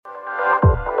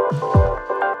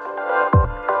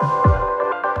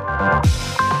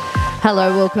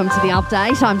Hello, welcome to the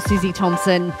update. I'm Susie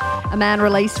Thompson. A man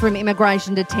released from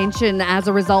immigration detention as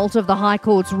a result of the High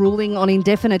Court's ruling on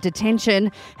indefinite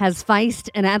detention has faced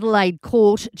an Adelaide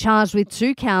court charged with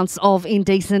 2 counts of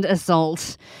indecent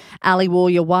assault. Ali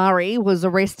Waryawari was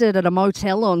arrested at a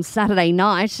motel on Saturday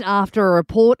night after a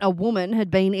report a woman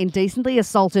had been indecently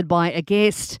assaulted by a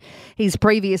guest. He's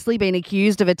previously been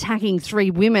accused of attacking 3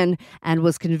 women and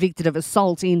was convicted of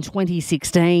assault in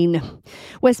 2016.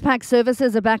 Westpac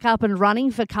services are back up and running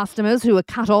for customers who were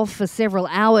cut off for several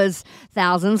hours.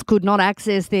 Thousands could not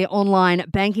access their online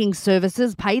banking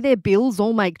services, pay their bills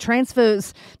or make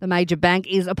transfers. The major bank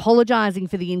is apologising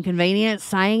for the inconvenience,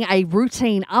 saying a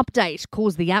routine update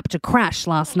caused the app to crash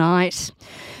last night.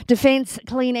 Defence,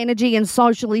 clean energy and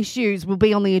social issues will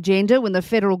be on the agenda when the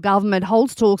federal government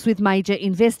holds talks with major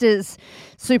investors.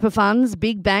 Super funds,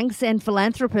 big banks and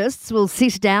philanthropists will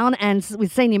sit down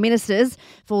with senior ministers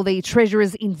for the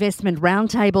Treasurer's Investment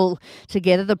Roundtable.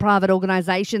 Together, the private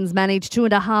organisations manage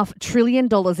 $2.5 trillion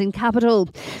in capital.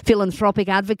 Philanthropic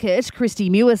advocate Christy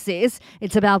Muir says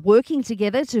it's about working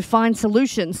together to find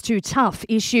solutions to tough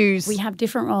issues. We have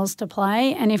different roles to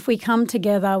play, and if we come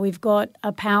together, we've got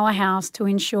a powerhouse to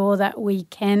ensure that we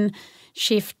can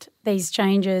shift these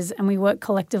changes and we work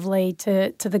collectively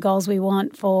to the goals we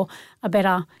want for a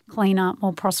better, cleaner,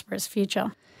 more prosperous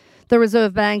future. The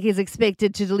Reserve Bank is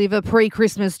expected to deliver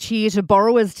pre-Christmas cheer to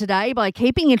borrowers today by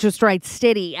keeping interest rates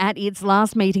steady at its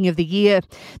last meeting of the year.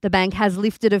 The bank has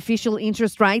lifted official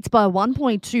interest rates by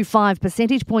 1.25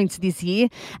 percentage points this year,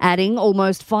 adding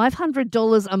almost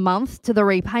 $500 a month to the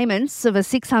repayments of a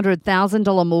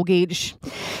 $600,000 mortgage.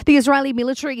 The Israeli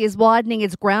military is widening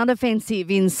its ground offensive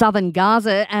in southern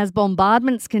Gaza as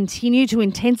bombardments continue to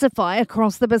intensify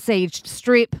across the besieged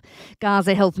strip.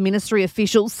 Gaza Health Ministry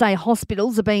officials say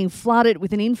hospitals are being flooded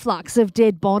with an influx of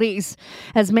dead bodies.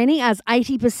 As many as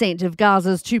 80% of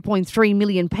Gaza's 2.3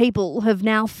 million people have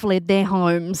now fled their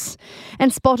homes.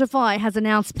 And Spotify has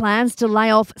announced plans to lay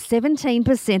off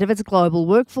 17% of its global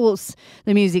workforce.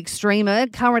 The music streamer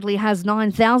currently has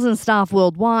 9,000 staff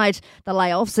worldwide. The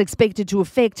layoffs expected to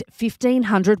affect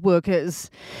 1,500 workers.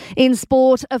 In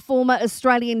sport, a former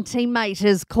Australian teammate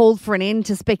has called for an end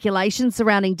to speculation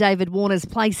surrounding David Warner's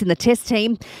place in the Test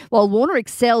team. While Warner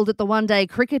excelled at the one-day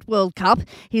cricket World Cup,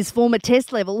 his former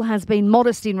Test level has been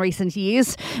modest in recent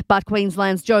years. But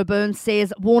Queensland's Joe Burns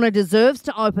says Warner deserves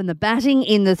to open the batting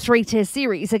in the 3-Test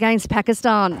series against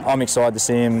Pakistan. I'm excited to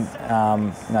see him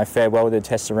fare well with the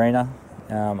Test arena.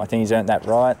 I think he's earned that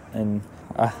right, and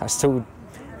I still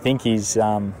think he's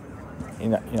one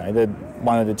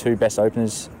of the 2 best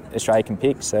openers Australia can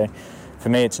pick. So for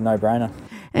me, it's a no-brainer.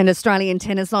 And Australian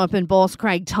Tennis Open boss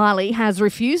Craig Tiley has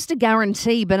refused to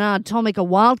guarantee Bernard Tomic a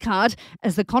wildcard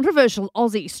as the controversial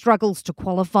Aussie struggles to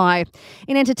qualify.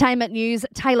 In entertainment news,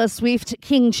 Taylor Swift,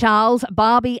 King Charles,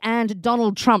 Barbie and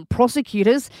Donald Trump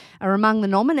prosecutors are among the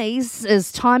nominees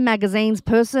as Time Magazine's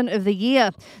Person of the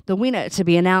Year, the winner to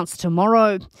be announced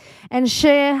tomorrow. And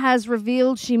Cher has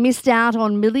revealed she missed out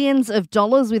on millions of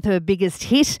dollars with her biggest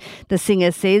hit. The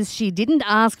singer says she didn't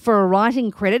ask for a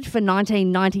writing credit for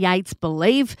 1998's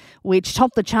Believe, which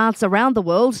topped the charts around the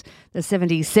world. The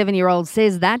 77-year-old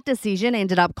says that decision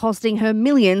ended up costing her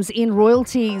millions in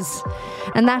royalties.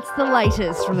 And that's the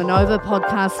latest from the Nova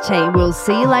podcast team. We'll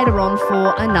see you later on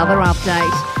for another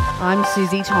update. I'm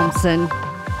Susie Thompson.